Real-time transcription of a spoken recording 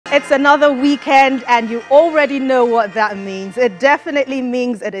It's another weekend and you already know what that means. It definitely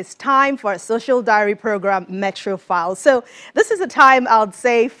means it is time for a social diary program, Metro Files. So this is a time I'd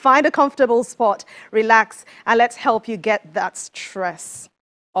say find a comfortable spot, relax, and let's help you get that stress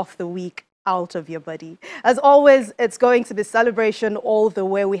of the week out of your body. As always, it's going to be celebration all the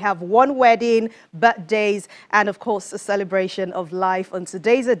way. We have one wedding, birthdays, and of course, a celebration of life on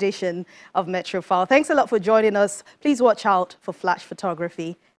today's edition of Metro File. Thanks a lot for joining us. Please watch out for flash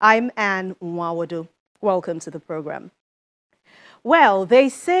photography. I'm Anne Mwawadu. Welcome to the program. Well, they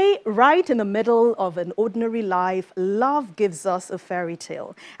say right in the middle of an ordinary life, love gives us a fairy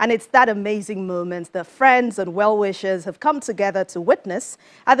tale. And it's that amazing moment that friends and well-wishers have come together to witness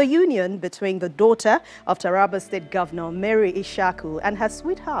at the union between the daughter of Taraba State Governor Mary Ishaku and her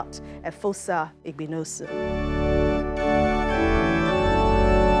sweetheart, Efosa Igbinosa.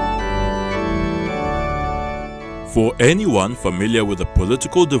 For anyone familiar with the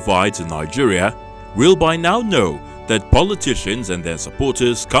political divides in Nigeria, will by now know that politicians and their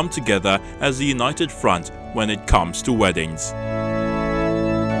supporters come together as a united front when it comes to weddings.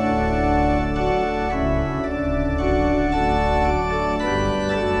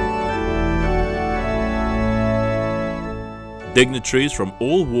 Dignitaries from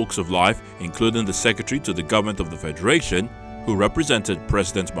all walks of life, including the Secretary to the Government of the Federation, who represented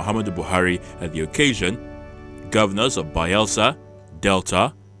President Muhammadu Buhari at the occasion, governors of Bayelsa,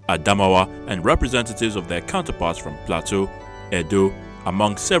 Delta, Adamawa, and representatives of their counterparts from Plateau, Edo,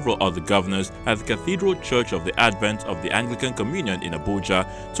 among several other governors at the Cathedral Church of the Advent of the Anglican Communion in Abuja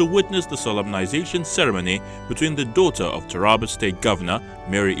to witness the solemnization ceremony between the daughter of Taraba State Governor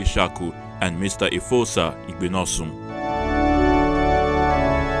Mary Ishaku and Mr. Efosa Igbinosa.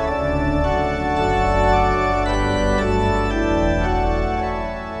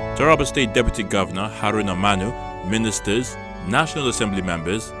 Taraba State Deputy Governor Haruna Manu, ministers, National Assembly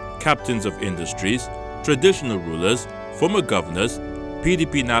members, captains of industries, traditional rulers, former governors,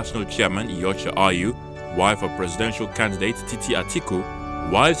 PDP National Chairman Iyocha Ayu, wife of presidential candidate Titi Atiku,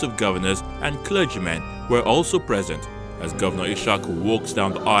 wives of governors and clergymen were also present as Governor Ishaku walks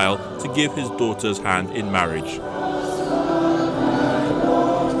down the aisle to give his daughter's hand in marriage.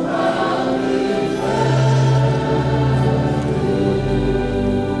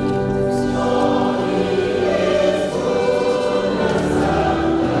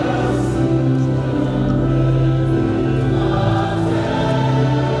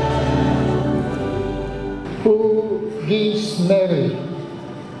 Mary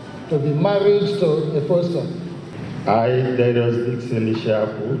to be married to Efosa. I, Darius Dixon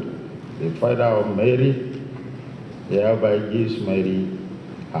Ishaku, the father of Mary, hereby gives Mary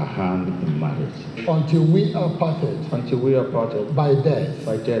her hand in marriage. Until we are parted. Until we are parted. By death.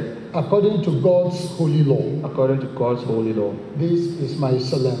 By death. According to God's holy law. According to God's holy law. This is my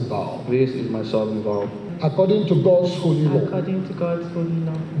solemn vow. This is my solemn vow. According to God's holy law. According to God's holy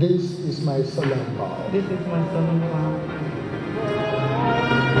law. This is my solemn vow. This is my solemn vow.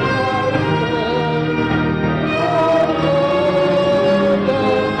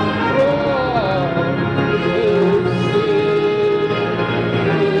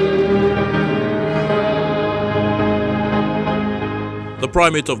 The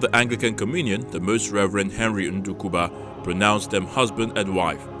primate of the Anglican Communion, the Most Reverend Henry Ndukuba, pronounced them husband and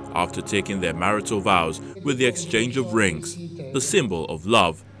wife after taking their marital vows with the exchange of rings, the symbol of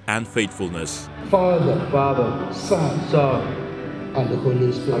love and faithfulness. Father, Son, and the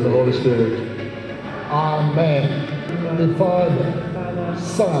Holy Spirit. Amen. The Father,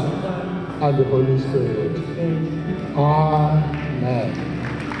 Son, and the Holy Spirit. Amen.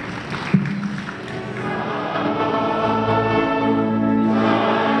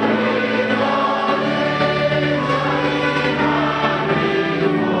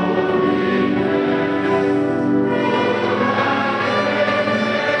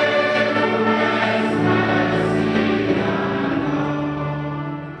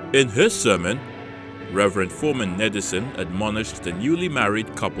 In his sermon, Reverend Foreman Nedison admonished the newly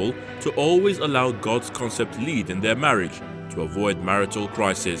married couple to always allow God's concept lead in their marriage to avoid marital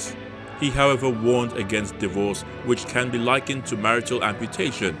crisis. He, however, warned against divorce, which can be likened to marital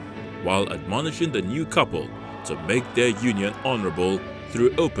amputation, while admonishing the new couple to make their union honorable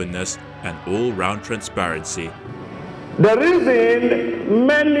through openness and all-round transparency. The reason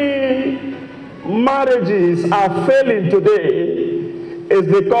many marriages are failing today is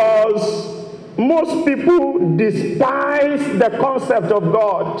because most people despise the concept of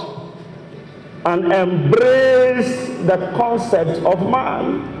God and embrace the concept of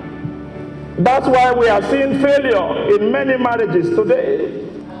man. That's why we are seeing failure in many marriages today.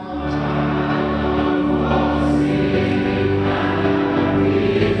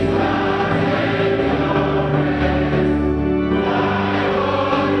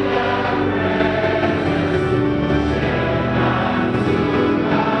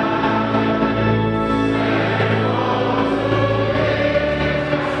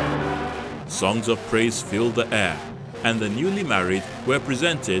 songs of praise filled the air, and the newly married were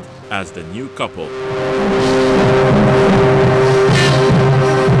presented as the new couple.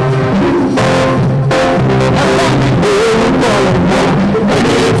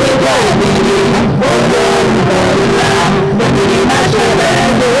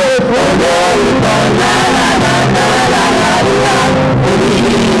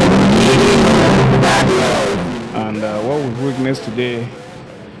 And what we've witnessed today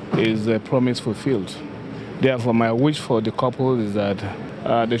is a promise fulfilled. Therefore, my wish for the couple is that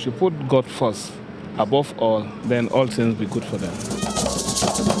they should put God first above all, then all things be good for them.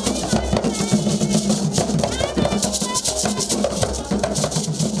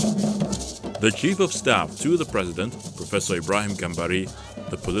 The Chief of Staff to the President, Professor Ibrahim Gambari,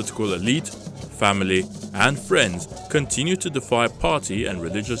 the political elite, family and friends continue to defy party and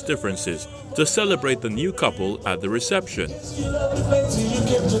religious differences to celebrate the new couple at the reception.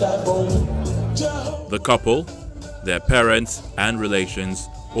 The couple, their parents and relations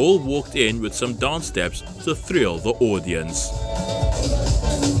all walked in with some dance steps to thrill the audience.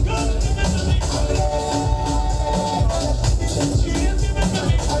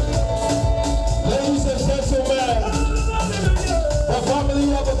 Ladies and gentlemen, the family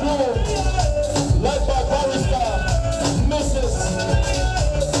of the groom, led by barrister Mrs.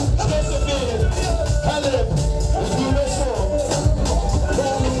 Josephine Caleb Igbinosa.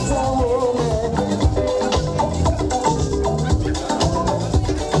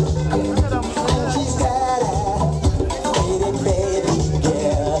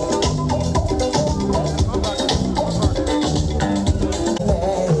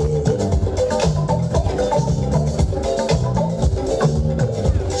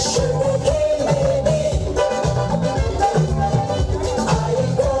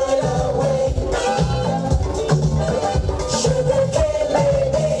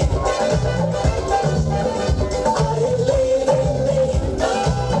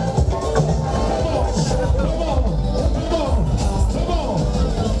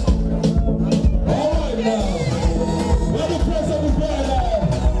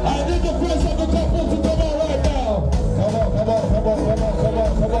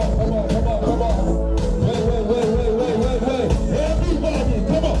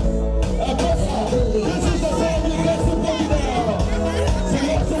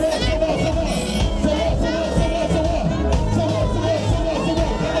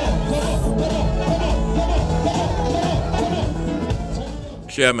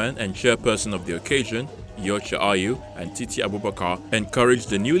 Chairman and chairperson of the occasion, Yocha Ayu and Titi Abubakar, encouraged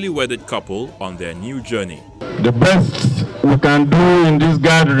the newly wedded couple on their new journey. The best we can do in this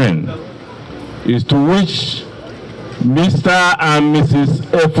gathering is to wish Mr. and Mrs.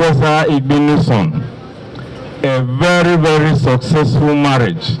 Efosa Igbinosa a very, very successful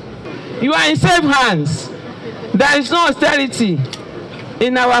marriage. You are in safe hands. There is no austerity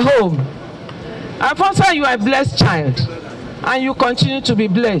in our home. Efosa, you are a blessed child, and you continue to be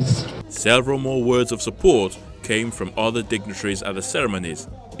blessed. Several more words of support came from other dignitaries at the ceremonies,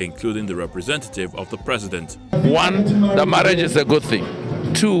 including the representative of the president. One, the marriage is a good thing.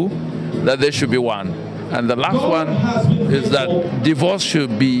 Two, that there should be one. And the last one is that divorce should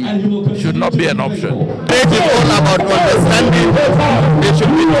not be an option. It is all about understanding. They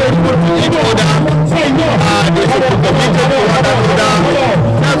should be faithful to each other. They should be committed to one another.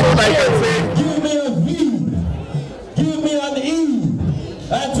 That's what I can say. Give me a V, give me an E,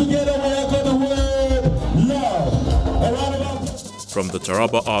 and together we are going to word love. From the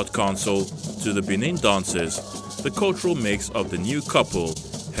Taraba Art Council to the Benin dancers, the cultural mix of the new couple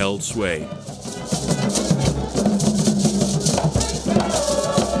held sway.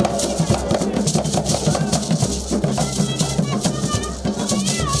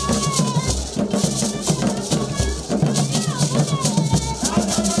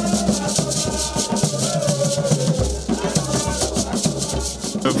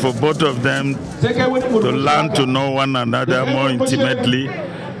 For both of them to learn to know one another more intimately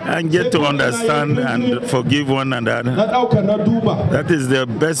and get to understand and forgive one another. That is the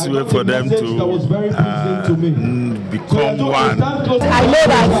best way for them to become one. I know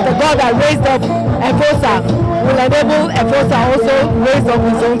that the God that raised up Efosa will enable Efosa also raise up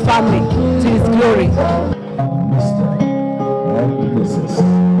his own family to his glory.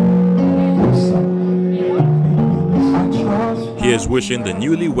 He is wishing the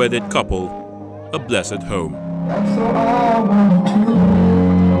newly wedded couple a blessed home.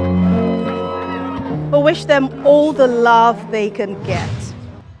 We wish them all the love they can get.